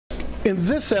In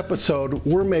this episode,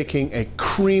 we're making a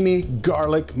creamy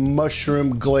garlic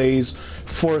mushroom glaze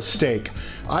for a steak.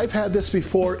 I've had this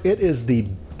before. It is the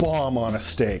bomb on a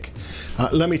steak.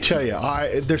 Let me tell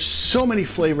you, there's so many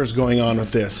flavors going on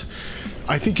with this.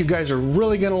 I think you guys are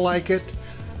really gonna like it.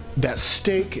 That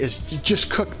steak is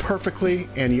just cooked perfectly,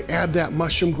 and you add that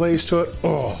mushroom glaze to it.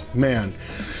 Oh man.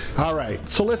 All right,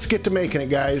 so let's get to making it,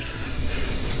 guys.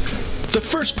 The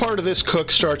first part of this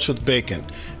cook starts with bacon.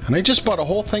 And I just bought a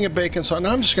whole thing of bacon, so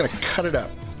now I'm just gonna cut it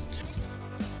up.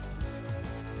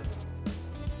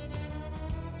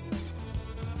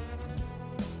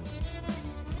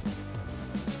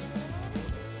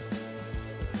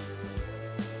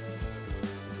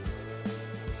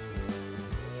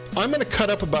 I'm gonna cut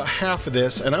up about half of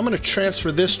this, and I'm gonna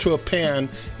transfer this to a pan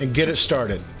and get it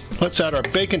started. Let's add our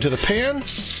bacon to the pan.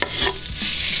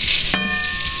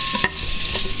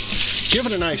 Give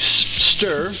it a nice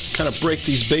stir, kind of break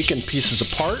these bacon pieces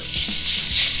apart.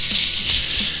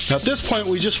 Now at this point,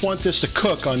 we just want this to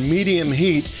cook on medium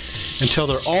heat until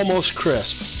they're almost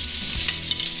crisp.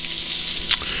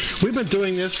 We've been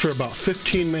doing this for about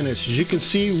 15 minutes. As you can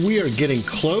see, we are getting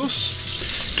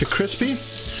close to crispy.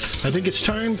 I think it's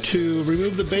time to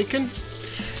remove the bacon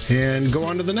and go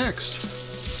on to the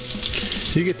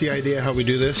next. You get the idea how we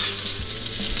do this.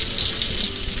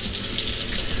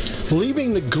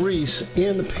 Leaving the grease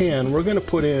in the pan, we're going to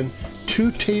put in 2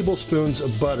 tablespoons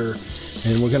of butter,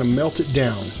 and we're going to melt it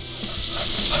down.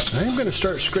 I'm going to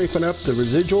start scraping up the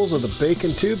residuals of the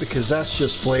bacon too, because that's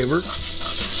just flavor.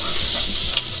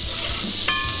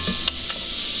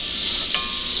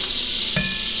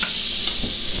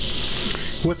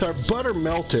 With our butter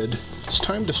melted, it's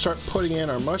time to start putting in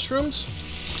our mushrooms.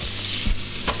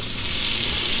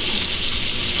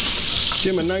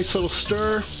 Give them a nice little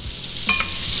stir.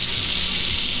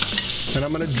 And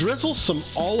I'm going to drizzle some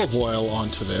olive oil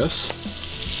onto this.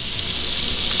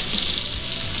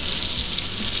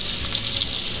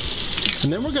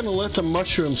 And then we're going to let the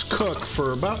mushrooms cook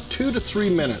for about 2 to 3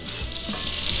 minutes.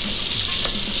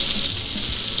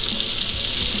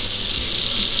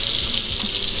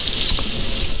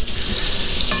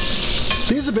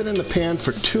 These have been in the pan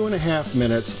for 2.5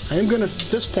 minutes. At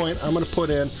this point, I'm going to put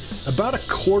in about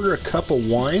 1/4 cup of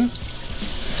wine.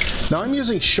 Now I'm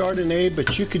using Chardonnay,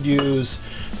 but you could use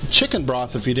chicken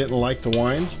broth if you didn't like the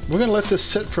wine. We're going to let this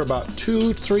sit for about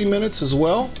 2-3 minutes as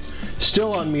well,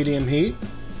 still on medium heat.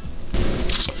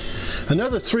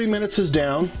 Another 3 minutes is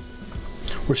down.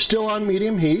 We're still on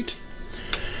medium heat.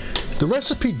 The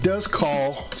recipe does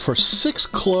call for 6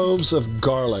 cloves of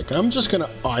garlic. I'm just going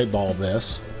to eyeball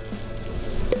this.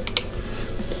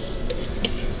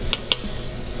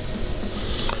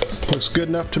 Looks good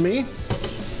enough to me.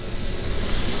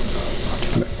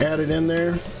 I'm going to add it in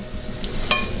there.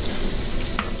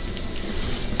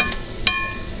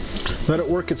 Let it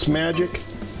work its magic.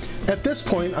 At this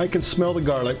point, I can smell the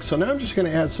garlic, so now I'm just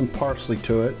going to add some parsley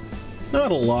to it.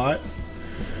 Not a lot,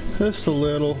 just a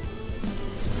little.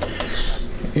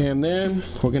 And then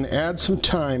we're going to add some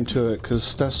thyme to it,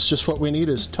 because that's just what we need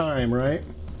is thyme, right?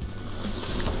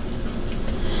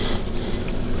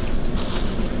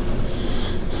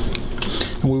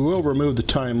 And we will remove the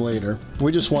thyme later.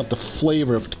 We just want the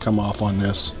flavor of it to come off on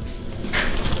this.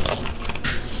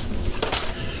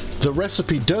 The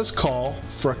recipe does call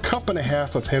for 1.5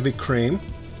 cups of heavy cream.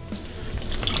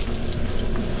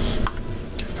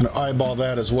 Gonna eyeball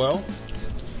that as well.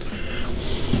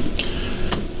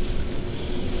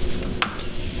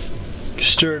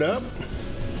 Stir it up.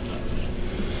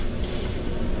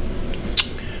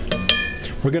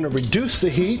 We're gonna reduce the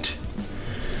heat.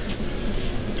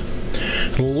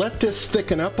 Let this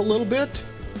thicken up a little bit,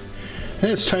 and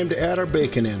it's time to add our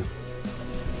bacon in.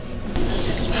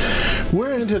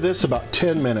 We're into this about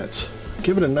 10 minutes.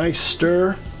 Give it a nice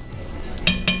stir.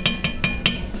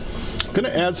 I'm going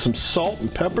to add some salt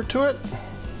and pepper to it.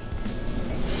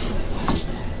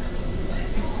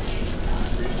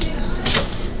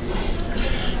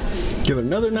 Give it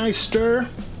another nice stir.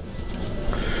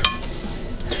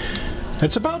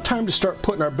 It's about time to start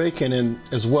putting our bacon in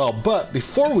as well, but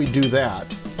before we do that,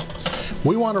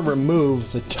 we want to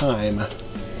remove the thyme.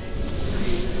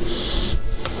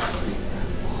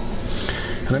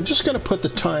 And I'm just going to put the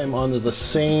thyme onto the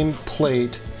same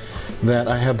plate that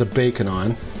I have the bacon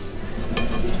on.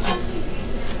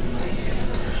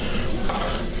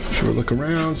 Should we look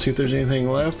around, see if there's anything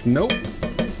left? Nope.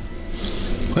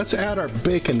 Let's add our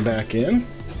bacon back in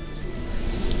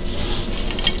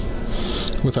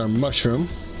with our mushroom.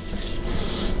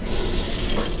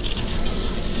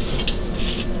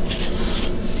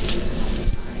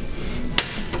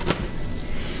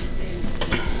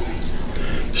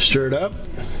 Stir it up.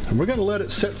 And we're gonna let it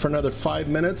sit for another 5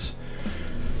 minutes.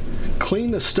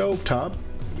 Clean the stove top,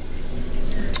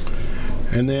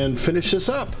 and then finish this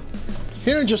up.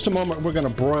 Here in just a moment, we're gonna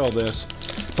broil this.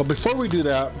 But before we do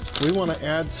that, we wanna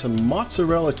add some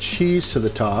mozzarella cheese to the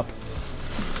top.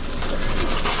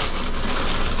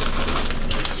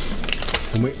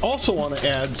 And we also wanna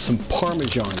add some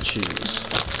Parmesan cheese.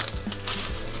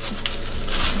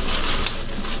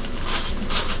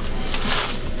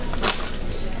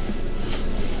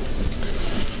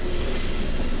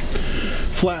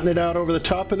 Flatten it out over the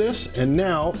top of this, and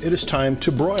now it is time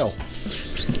to broil.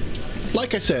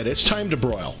 Like I said, it's time to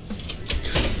broil.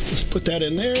 Just put that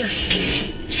in there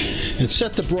and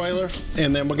set the broiler,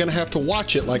 and then we're gonna have to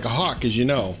watch it like a hawk, as you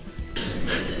know.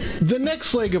 The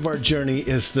next leg of our journey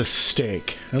is the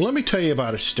steak. And let me tell you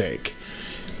about a steak.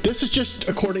 This is just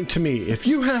according to me. If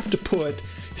you have to put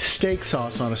steak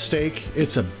sauce on a steak,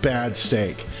 it's a bad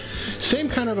steak. Same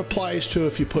kind of applies to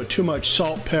if you put too much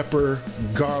salt, pepper,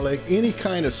 garlic, any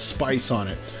kind of spice on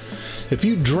it. If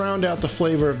you drowned out the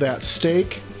flavor of that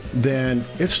steak, then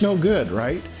it's no good,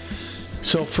 right?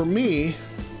 So for me,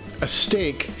 a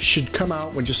steak should come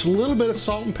out with just a little bit of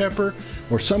salt and pepper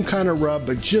or some kind of rub,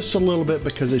 but just a little bit,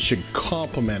 because it should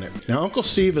complement it. Now, Uncle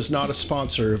Steve is not a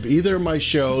sponsor of either of my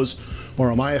shows or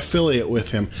am I affiliate with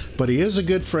him, but he is a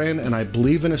good friend and I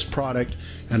believe in his product,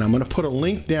 and I'm gonna put a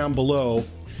link down below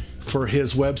for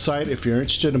his website if you're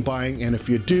interested in buying, and if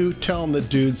you do, tell him the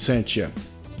dude sent you.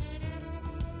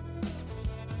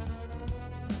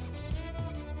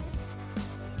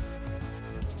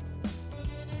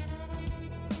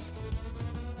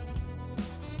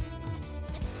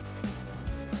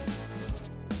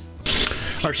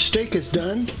 Our steak is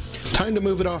done. Time to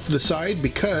move it off to the side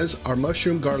because our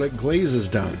mushroom garlic glaze is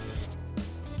done.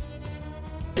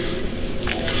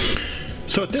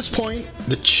 So at this point,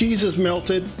 the cheese is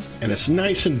melted and it's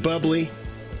nice and bubbly.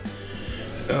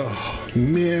 Oh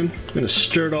man, I'm gonna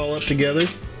stir it all up together.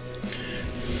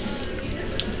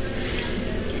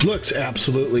 Looks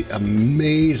absolutely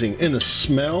amazing. And the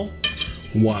smell,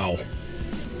 wow.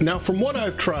 Now from what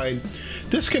I've tried,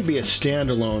 this could be a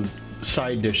standalone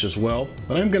side dish as well,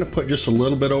 but I'm going to put just a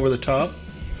little bit over the top.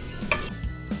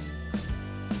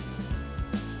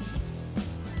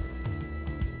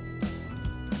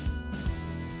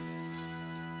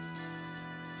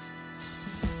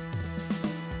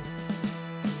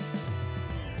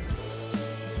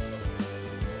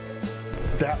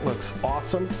 That looks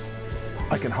awesome.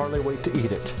 I can hardly wait to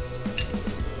eat it.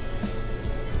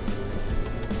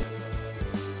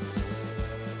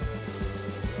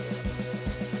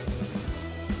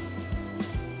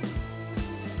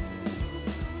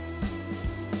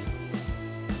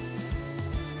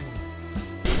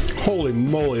 Holy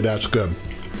moly, that's good.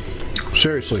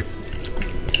 Seriously.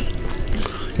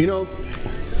 You know,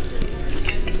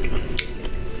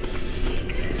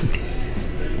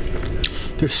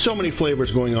 there's so many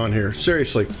flavors going on here.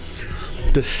 Seriously.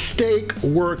 The steak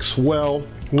works well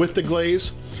with the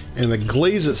glaze, and the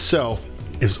glaze itself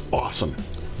is awesome.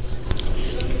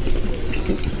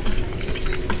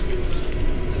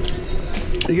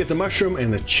 You get the mushroom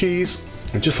and the cheese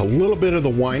and just a little bit of the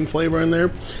wine flavor in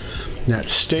there. That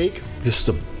steak, just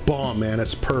a bomb, man.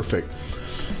 It's perfect.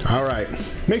 All right,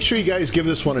 make sure you guys give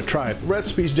this one a try. The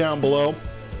recipe's down below.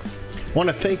 I want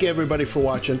to thank everybody for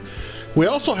watching. We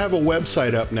also have a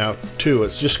website up now too.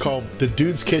 It's just called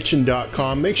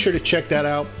thedudeskitchen.com. Make sure to check that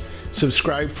out.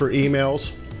 Subscribe for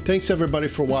emails. Thanks everybody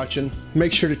for watching.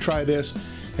 Make sure to try this,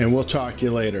 and we'll talk to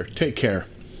you later. Take care.